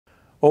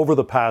Over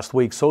the past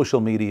week, social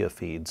media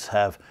feeds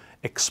have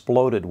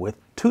exploded with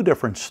two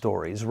different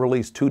stories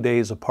released 2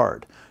 days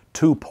apart.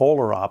 Two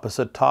polar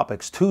opposite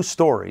topics, two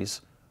stories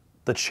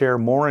that share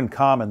more in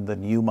common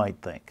than you might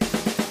think.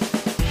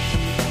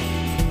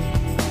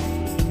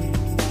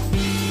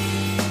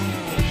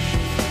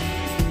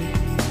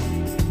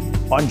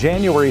 On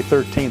January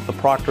 13th, the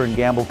Procter &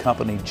 Gamble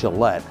company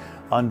Gillette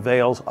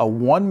unveils a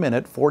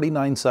 1-minute,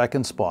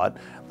 49-second spot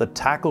that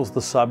tackles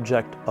the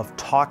subject of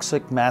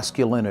toxic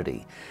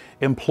masculinity,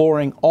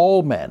 imploring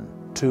all men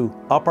to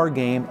up our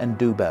game and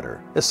do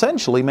better,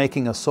 essentially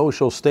making a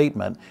social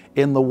statement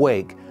in the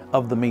wake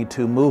of the Me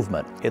Too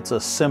movement. It's a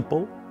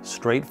simple,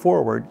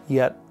 straightforward,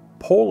 yet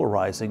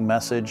polarizing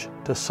message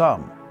to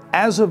some.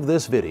 As of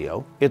this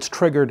video, it's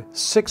triggered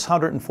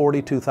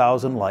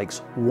 642,000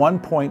 likes,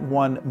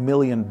 1.1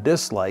 million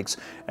dislikes,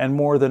 and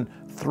more than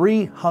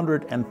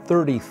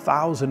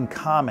 330,000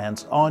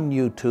 comments on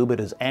YouTube. It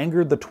has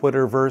angered the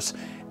Twitterverse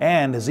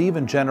and has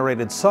even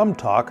generated some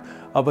talk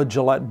of a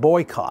Gillette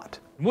boycott.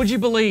 Would you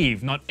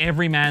believe not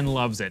every man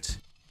loves it?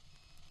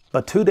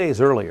 But 2 days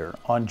earlier,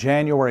 on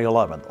January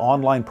 11th,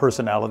 online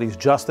personalities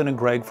Justin and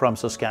Greg from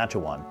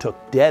Saskatchewan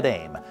took dead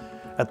aim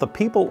at the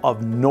people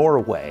of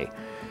Norway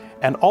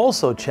and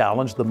also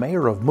challenged the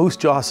mayor of Moose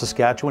Jaw,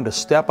 Saskatchewan to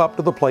step up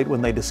to the plate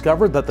when they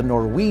discovered that the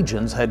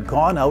Norwegians had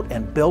gone out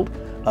and built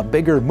a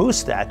bigger moose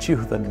statue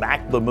than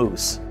Mac the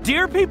Moose.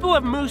 Dear people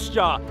of Moose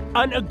Jaw,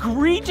 an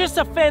egregious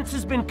offense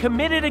has been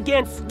committed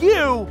against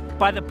you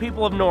by the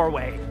people of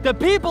Norway. The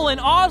people in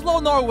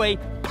Oslo, Norway,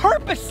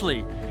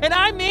 purposely, and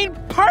I mean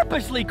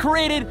purposely,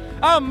 created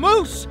a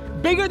moose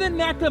bigger than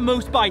Mac the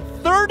Moose by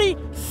 30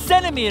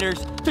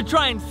 centimeters to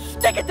try and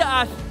stick it to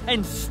us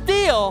and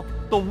steal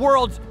the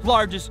world's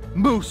largest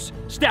moose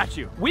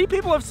statue. We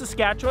people of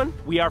Saskatchewan,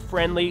 we are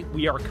friendly,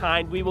 we are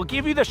kind, we will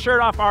give you the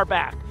shirt off our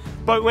back.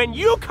 But when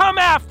you come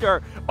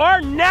after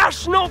our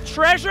national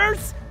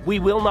treasures, we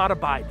will not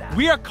abide that.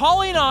 We are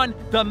calling on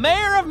the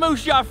mayor of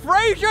Moose Jaw,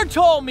 Fraser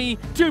Tolmie,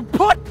 to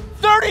put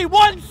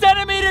 31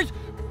 centimeters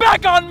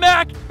back on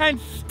Mac and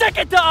stick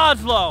it to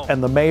Oslo.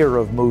 And the mayor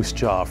of Moose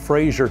Jaw,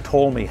 Fraser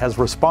Tolmie, has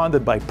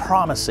responded by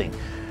promising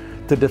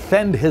to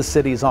defend his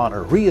city's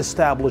honor,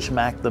 re-establish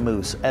Mac the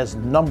Moose as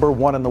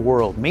 #1 in the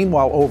world.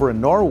 Meanwhile, over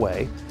in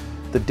Norway,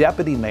 the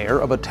deputy mayor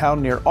of a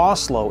town near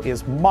Oslo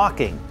is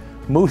mocking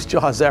Moose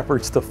Jaw's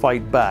efforts to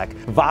fight back,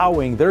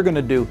 vowing they're going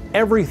to do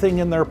everything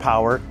in their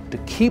power to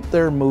keep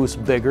their moose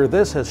bigger.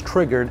 This has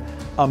triggered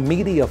a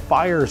media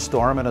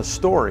firestorm and a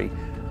story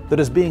that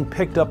is being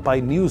picked up by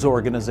news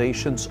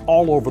organizations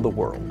all over the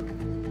world.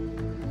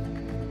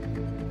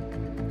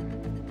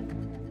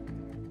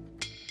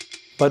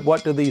 But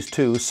what do these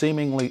two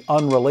seemingly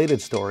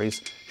unrelated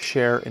stories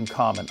share in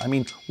common? I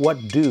mean,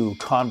 what do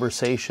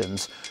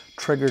conversations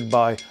triggered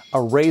by a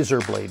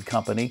razor blade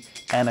company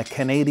and a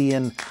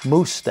Canadian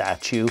moose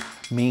statue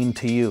mean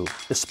to you?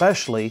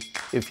 Especially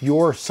if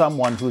you're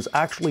someone who's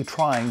actually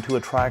trying to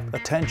attract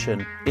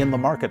attention in the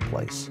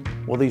marketplace.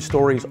 Well, these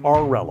stories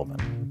are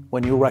relevant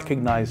when you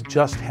recognize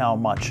just how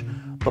much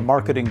the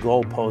marketing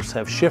goalposts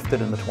have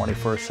shifted in the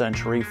 21st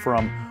century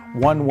from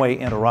one-way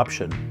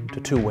interruption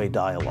to two-way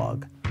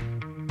dialogue.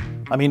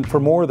 I mean, for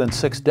more than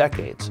 6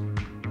 decades,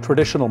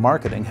 traditional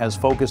marketing has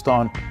focused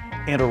on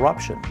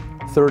interruption,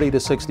 30 to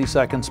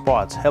 60-second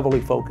spots, heavily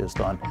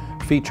focused on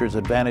features,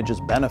 advantages,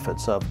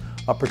 benefits of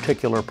a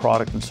particular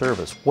product and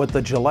service. What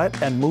the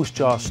Gillette and Moose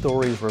Jaw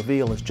stories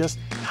reveal is just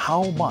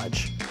how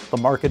much the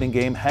marketing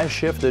game has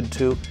shifted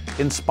to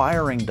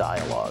inspiring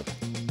dialogue,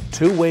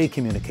 two-way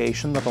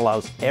communication that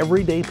allows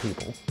everyday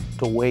people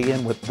to weigh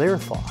in with their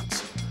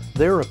thoughts,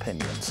 their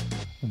opinions,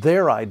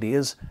 their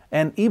ideas,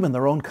 and even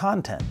their own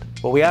content.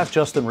 Well, we asked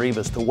Justin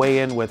Rivas to weigh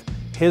in with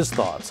his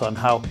thoughts on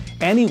how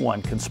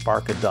anyone can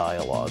spark a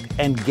dialogue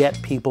and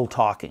get people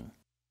talking.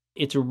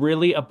 It's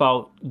really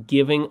about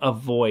giving a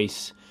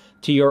voice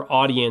to your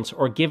audience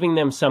or giving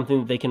them something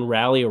that they can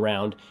rally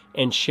around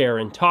and share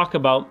and talk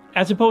about,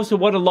 as opposed to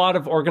what a lot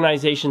of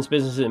organizations,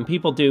 businesses, and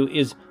people do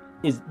is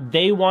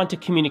they want to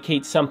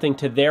communicate something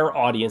to their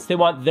audience. They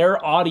want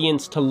their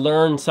audience to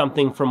learn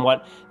something from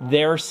what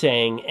they're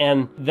saying.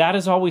 And that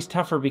is always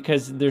tougher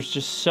because there's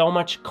just so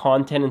much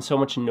content and so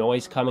much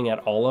noise coming at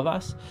all of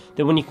us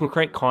that when you can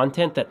create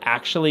content that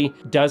actually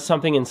does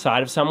something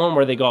inside of someone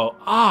where they go,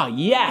 ah,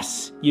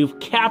 yes, you've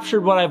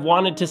captured what I've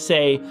wanted to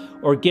say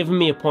or given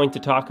me a point to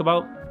talk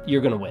about,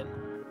 you're going to win.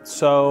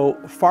 So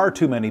far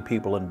too many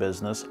people in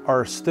business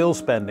are still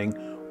spending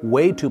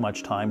way too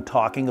much time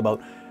talking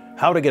about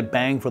how to get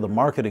bang for the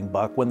marketing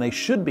buck when they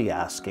should be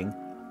asking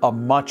a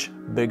much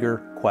bigger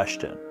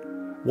question.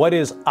 What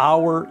is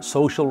our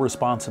social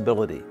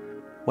responsibility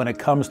when it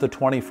comes to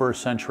 21st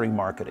century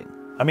marketing?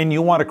 I mean,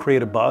 you want to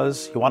create a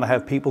buzz, you want to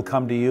have people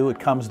come to you, it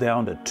comes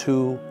down to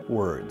 2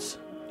 words: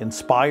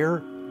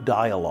 inspire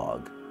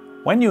dialogue.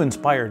 When you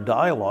inspire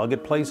dialogue,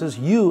 it places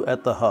you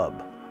at the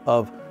hub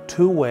of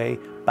two-way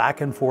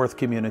back and forth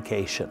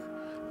communication.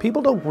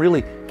 People don't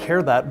really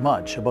care that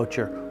much about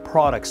your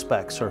product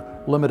specs or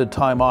limited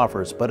time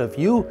offers, but if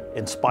you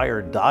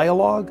inspire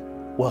dialogue,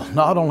 well,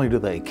 not only do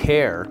they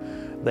care,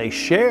 they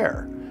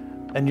share.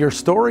 and your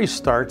story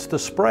starts to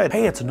spread.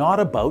 Hey, it's not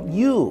about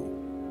you,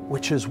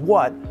 which is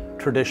what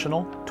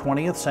traditional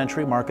 20th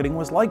century marketing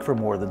was like for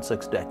more than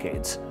 6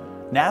 decades.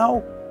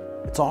 Now,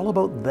 it's all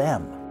about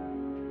them.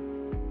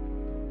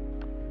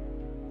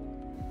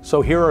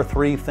 So here are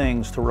 3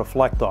 things to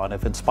reflect on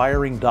if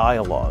inspiring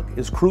dialogue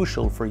is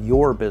crucial for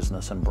your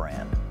business and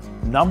brand.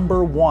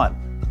 Number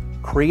 1,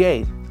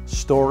 create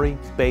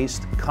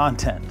story-based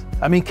content.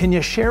 I mean, can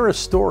you share a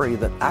story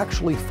that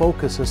actually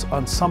focuses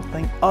on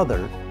something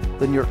other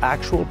than your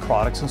actual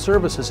products and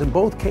services? In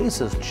both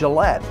cases,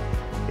 Gillette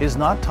is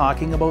not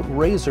talking about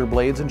razor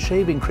blades and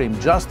shaving cream.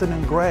 Justin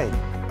and Greg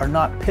are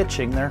not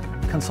pitching their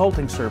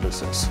consulting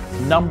services.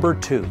 Number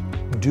 2,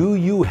 do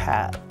you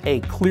have a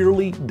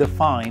clearly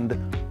defined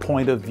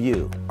point of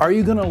view? Are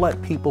you going to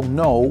let people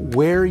know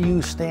where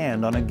you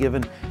stand on a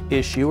given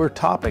issue or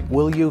topic?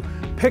 Will you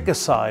pick a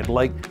side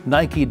like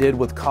Nike did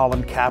with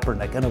Colin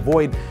Kaepernick and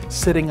avoid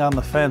sitting on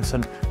the fence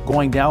and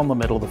going down the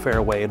middle of the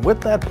fairway? And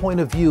with that point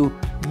of view,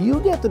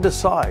 you get to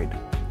decide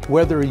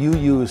whether you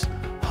use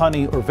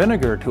honey or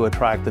vinegar to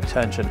attract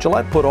attention.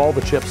 Gillette put all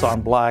the chips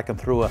on black and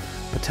threw a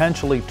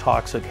potentially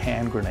toxic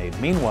hand grenade.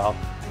 Meanwhile,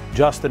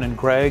 Justin and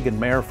Greg and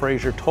Mayor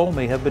Fraser told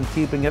me have been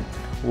keeping it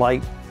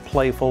light,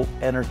 playful,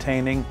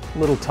 entertaining,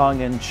 little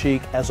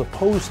tongue-in-cheek, as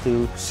opposed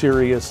to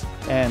serious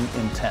and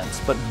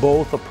intense. But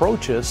both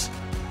approaches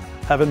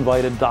have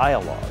invited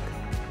dialogue.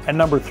 And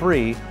number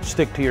 3,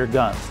 stick to your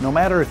guns. No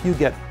matter if you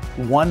get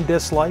 1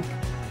 dislike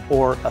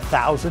or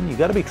 1,000, you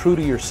got to be true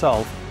to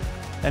yourself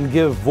and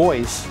give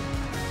voice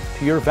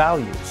to your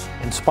values.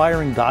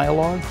 Inspiring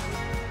dialogue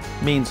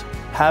means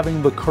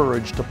having the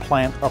courage to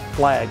plant a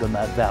flag on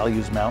that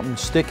values mountain,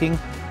 sticking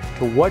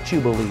to what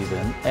you believe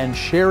in and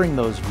sharing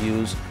those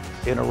views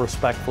in a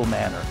respectful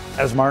manner.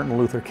 As Martin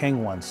Luther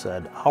King once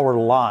said, our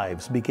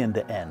lives begin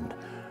to end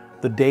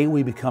the day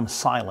we become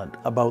silent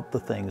about the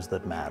things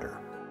that matter.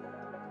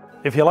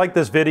 If you like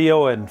this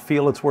video and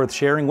feel it's worth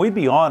sharing, we'd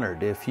be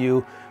honored if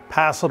you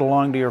pass it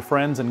along to your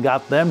friends and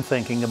got them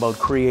thinking about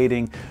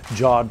creating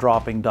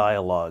jaw-dropping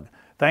dialogue.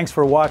 Thanks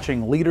for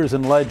watching Leaders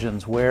and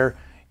Legends, where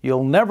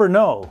you'll never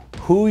know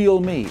who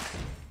you'll meet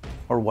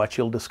or what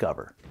you'll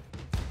discover.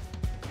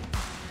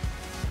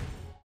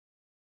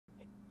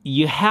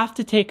 You have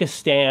to take a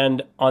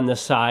stand on the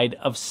side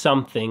of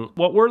something.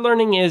 What we're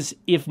learning is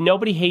if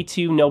nobody hates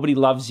you, nobody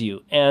loves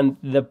you. And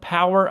the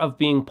power of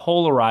being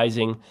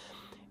polarizing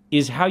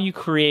is how you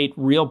create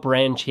real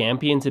brand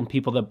champions and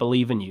people that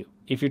believe in you.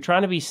 If you're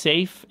trying to be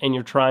safe and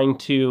you're trying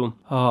to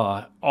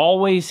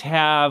always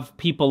have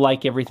people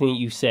like everything that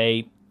you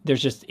say,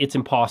 it's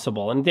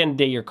impossible. And at the end of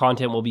the day, your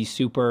content will be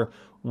super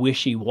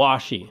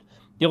wishy-washy.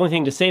 The only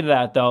thing to say to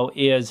that, though,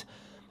 is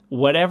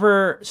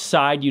whatever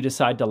side you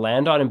decide to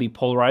land on and be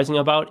polarizing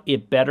about,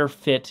 it better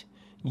fit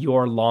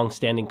your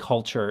long-standing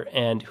culture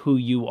and who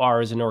you are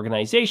as an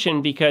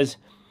organization, because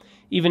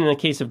even in the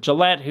case of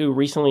Gillette, who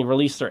recently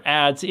released their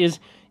ads,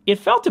 it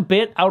felt a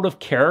bit out of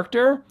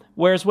character,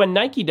 whereas when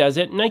Nike does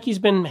it, Nike's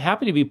been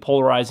happy to be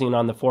polarizing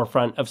on the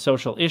forefront of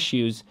social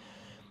issues.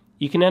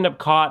 You can end up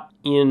caught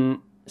in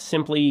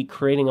simply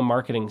creating a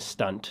marketing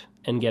stunt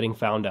and getting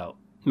found out.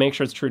 Make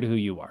sure it's true to who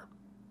you are.